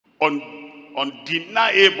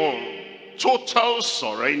undeniable, total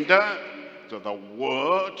surrender to the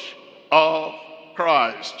word of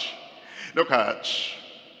Christ. Look at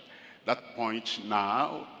that point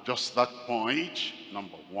now, just that point,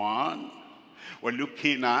 number one. We're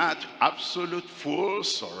looking at absolute full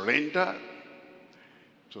surrender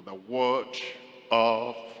to the word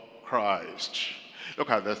of Christ. Look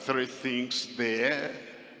at the three things there.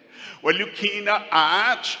 We're looking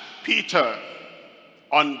at Peter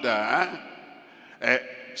under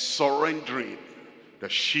surrendering the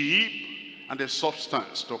sheep and the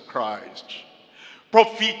substance to Christ.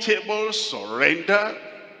 Profitable surrender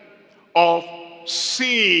of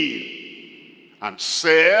sin and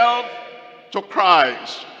self to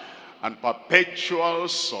Christ, and perpetual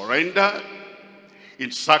surrender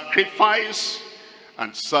in sacrifice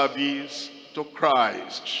and service to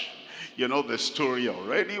Christ. You know the story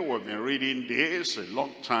already. We've been reading this a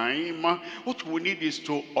long time. What we need is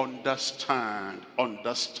to understand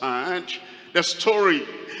the story.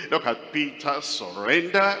 Look at Peter's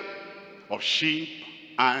surrender of sheep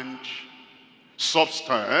and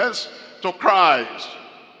substance to Christ.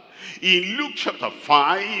 In Luke chapter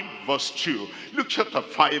 5 verse 2, Luke chapter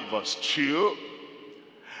 5 verse 2,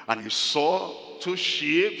 and he saw two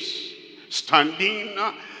sheep standing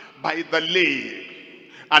by the lake,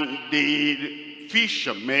 and the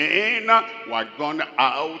fishermen were gone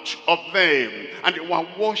out of them, and they were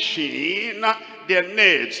washing their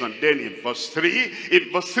nets. And then in verse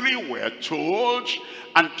 3, we're told,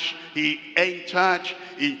 and he entered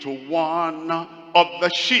into one of the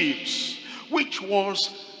ships, which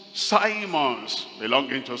was Simon's,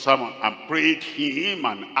 belonging to Simon, and prayed him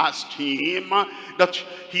and asked him that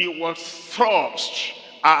he was thrust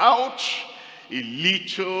out a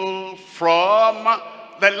little from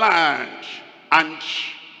the land. And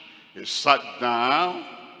he sat down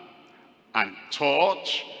and taught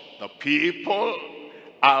the people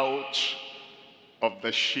out of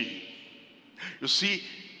the sheep. You see,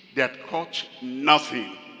 they had caught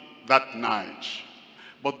nothing that night,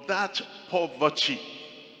 but that poverty,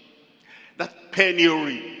 that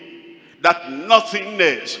penury, that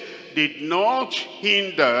nothingness did not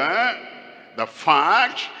hinder the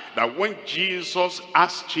fact that when Jesus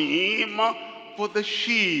asked him for the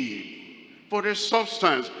sheep, for the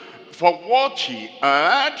substance, for what he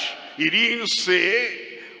had, he didn't say,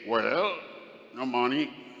 well, no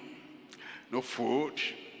money, no food,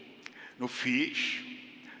 no fish,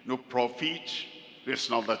 no profit. It's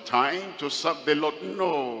not the time to serve the Lord.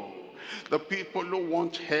 No. The people who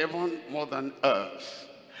want heaven more than earth,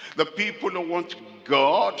 the people who want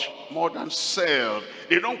God more than self,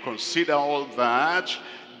 they don't consider all that.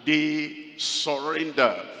 They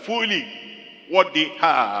surrender fully what they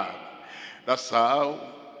have. That's how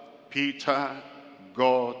Peter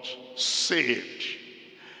got saved.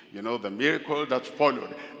 You know, the miracle that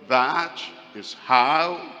followed. That is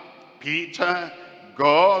how Peter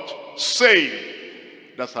got saved.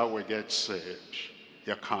 That's how we get saved.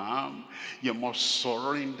 You come, you must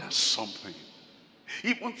surrender something.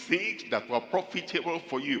 Even things that were profitable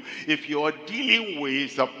for you. If you are dealing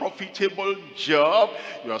with a profitable job,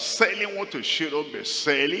 you are selling what you shouldn't be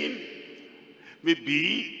selling.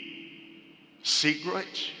 Maybe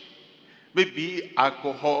cigarette, maybe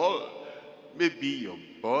alcohol, maybe your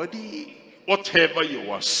body, whatever you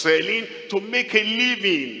are selling to make a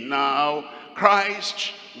living. Now,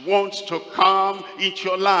 Christ wants to come into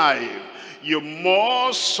your life. You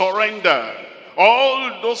must surrender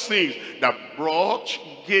all those things that brought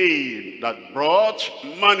gain, that brought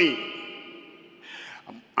money.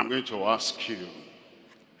 I'm going to ask you,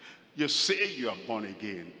 you say you are born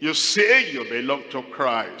again. You say you belong to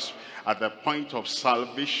Christ. At the point of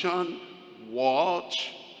salvation, what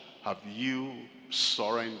have you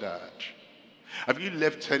surrendered? Have you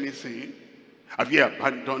left anything? Have you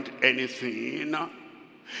abandoned anything?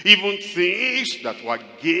 Even things that were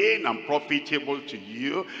gain and profitable to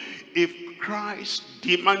you. If Christ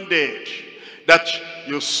demanded that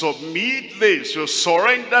you submit this, you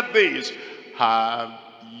surrender this, have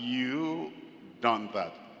you done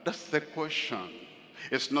that? That's the question.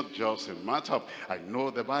 It's not just a matter of, I know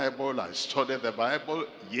the Bible, I study the Bible.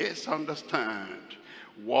 Yes, I understand.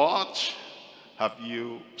 What have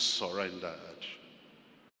you surrendered?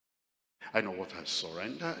 I know what I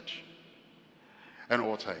surrendered. I know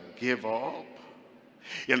what I gave up.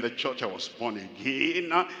 In the church I was born again,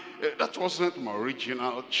 that wasn't my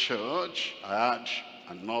original church. I had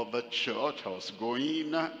another church I was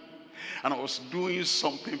going, and I was doing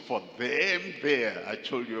something for them there, I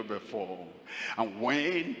told you before. And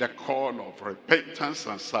when the call of repentance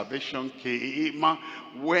and salvation came,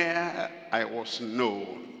 where I was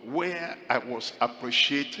known, where I was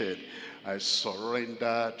appreciated, I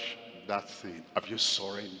surrendered that thing. Have you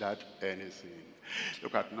surrendered anything?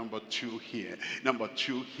 Look at number 2 here. Number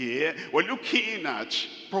 2 here, we're looking at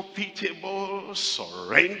profitable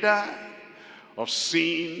surrender of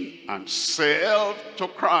sin and self to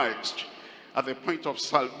Christ. At the point of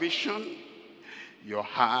salvation, you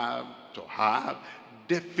have to have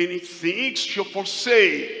definite things you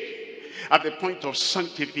forsake. At the point of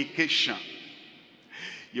sanctification,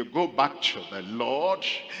 you go back to the Lord,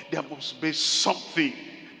 there must be something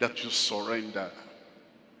that you surrender.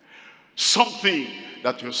 Something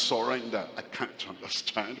that you surrender. I can't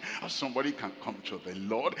understand how somebody can come to the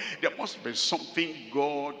Lord. There must be something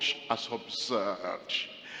God has observed,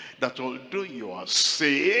 that although you are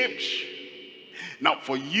saved, now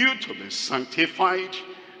for you to be sanctified,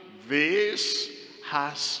 this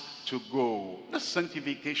has to go. That's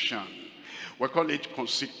sanctification. We call it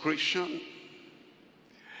consecration.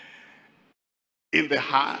 In the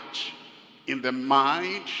heart, in the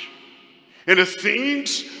mind, in the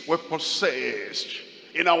things we possessed,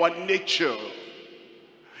 in our nature,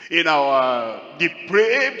 in our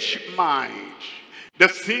depraved mind, the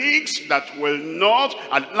things that will not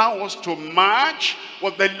allow us to match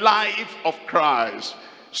with the life of Christ.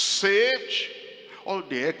 Saved, all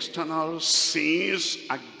the external sins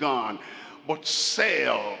are gone, but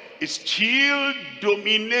self is still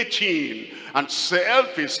dominating, and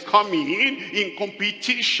self is coming in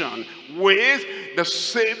competition with the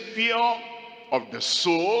Savior of the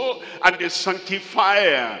soul and the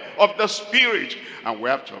sanctifier of the spirit. And we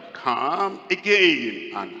have to come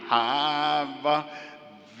again and have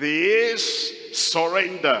this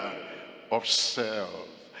surrender of self.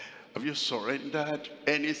 Have you surrendered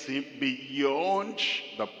anything beyond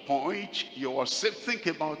the point you are saved? Think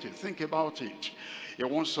about it. Think about it. He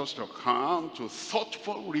wants us to come to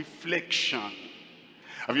thoughtful reflection.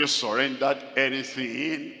 Have you surrendered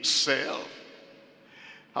anything? Self.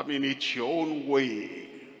 Having it your own way.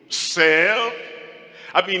 Self.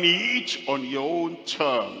 Having it on your own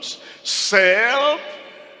terms. Self.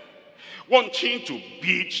 Wanting to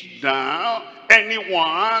beat down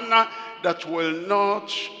anyone that will not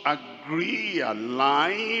agree,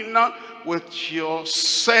 align with your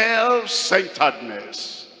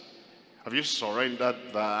self-centeredness. Have you surrendered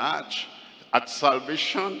that? At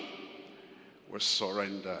salvation, we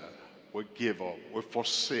surrender, we give up, we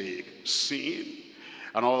forsake sin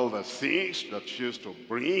and all the things that used to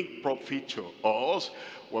bring profit to us.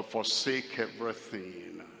 We forsake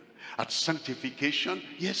everything. At sanctification,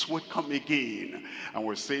 yes, we come again and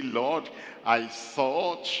we say, Lord, I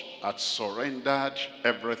thought I'd surrendered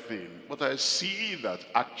everything, but I see that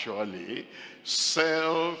actually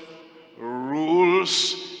self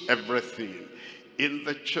rules everything. In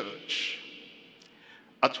the church,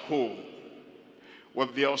 at home,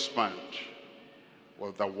 with the husband,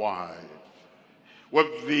 with the wife,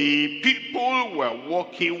 with the people we're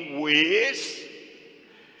working with,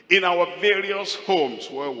 in our various homes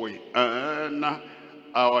where we earn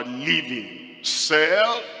our living.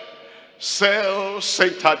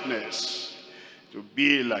 Self-centeredness. To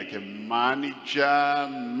be like a manager,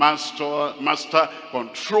 master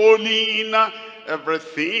controlling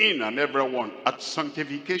everything and everyone. At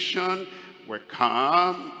sanctification, we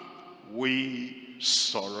come, we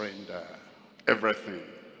surrender everything.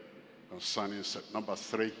 Concerning number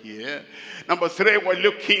 3 here. Number 3, we're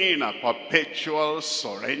looking at perpetual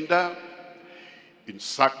surrender in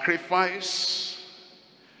sacrifice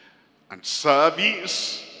and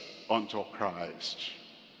service unto Christ.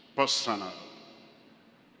 Personal,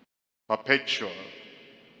 perpetual,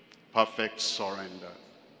 perfect surrender.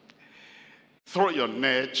 Throw your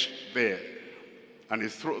net there. And he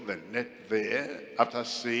threw the net there after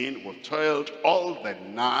saying, we've toiled all the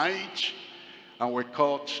night and we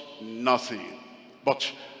caught nothing,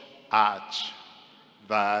 but at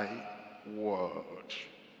thy word.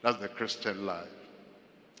 That's the Christian life.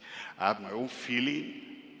 I have my own feeling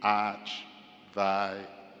at thy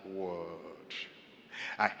word.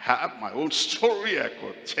 I have my own story I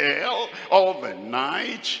could tell all the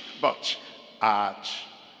night, but at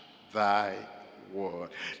thy word.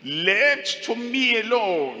 Left to me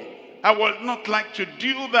alone, I would not like to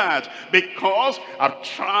do that, because I've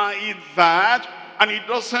tried that and it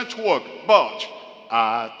doesn't work. But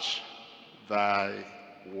at thy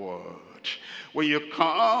word. When you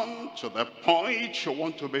come to the point you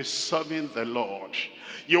want to be serving the Lord,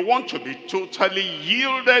 you want to be totally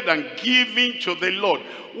yielded and giving to the Lord,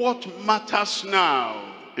 what matters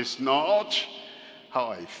now is not how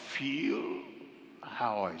I feel,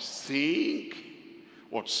 how I think,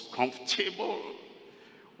 what's comfortable,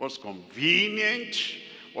 what's convenient,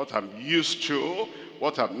 what I'm used to,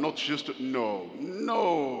 what I'm not used to. No,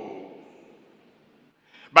 no.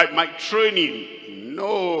 By my training,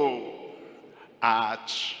 no.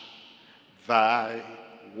 At thy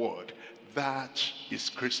word. That is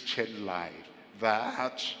Christian life.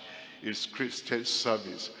 That is Christian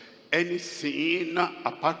service. Anything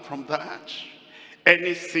apart from that,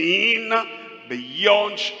 anything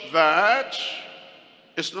beyond that,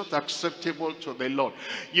 is not acceptable to the Lord.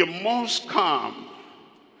 You must come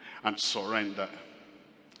and surrender.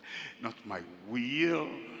 Not my will,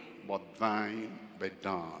 but thine be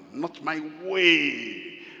done. Not my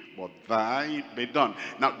way, but thine be done.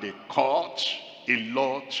 Now they caught a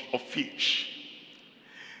lot of fish.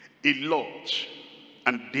 A lot.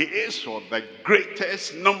 And this was the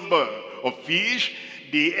greatest number of fish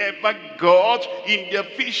they ever got in their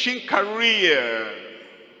fishing career.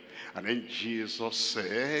 And then Jesus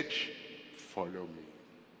said, follow me.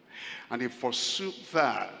 And they forsook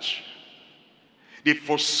that. They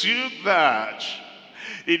forsook that.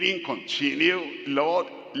 They didn't continue. Lord,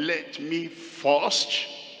 let me first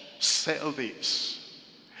sell this.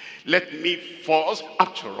 Let me first,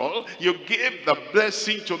 after all, you gave the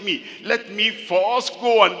blessing to me. Let me first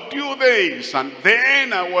go and do this, and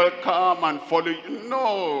then I will come and follow you.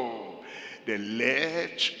 No. They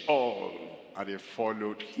left all, and they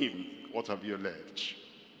followed him. What have you left?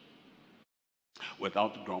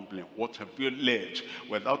 Without grumbling. What have you left?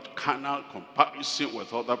 Without carnal comparison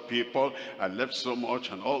with other people. I left so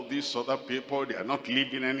much, and all these other people, they are not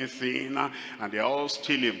leaving anything, and they are all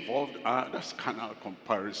still involved. That's carnal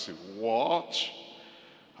comparison. What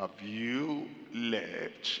have you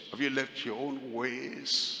left? Have you left your own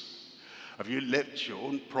ways? Have you left your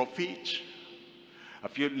own profit?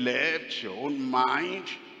 Have you left your own mind?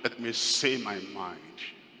 Let me say my mind.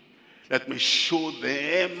 Let me show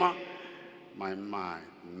them my mind.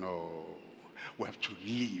 No. We have to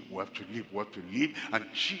live. We have to live. We have to live. And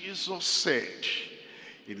Jesus said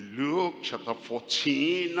in Luke chapter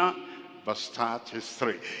 14, verse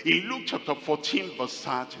 33. In Luke chapter 14, verse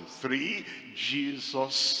 33,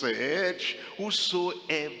 Jesus said,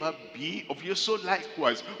 whosoever be of you, so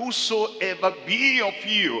likewise, whosoever be of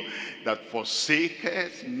you that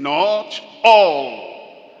forsaketh not all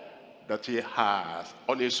that he has,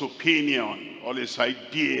 all his opinion, all his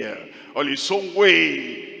idea, all his own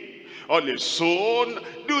way, all his own,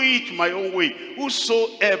 do it my own way.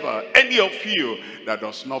 Whosoever, any of you that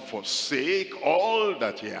does not forsake all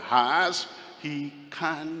that he has, he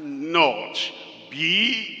cannot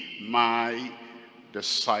be my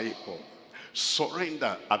disciple.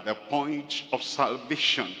 Surrender at the point of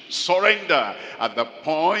salvation. Surrender at the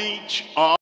point of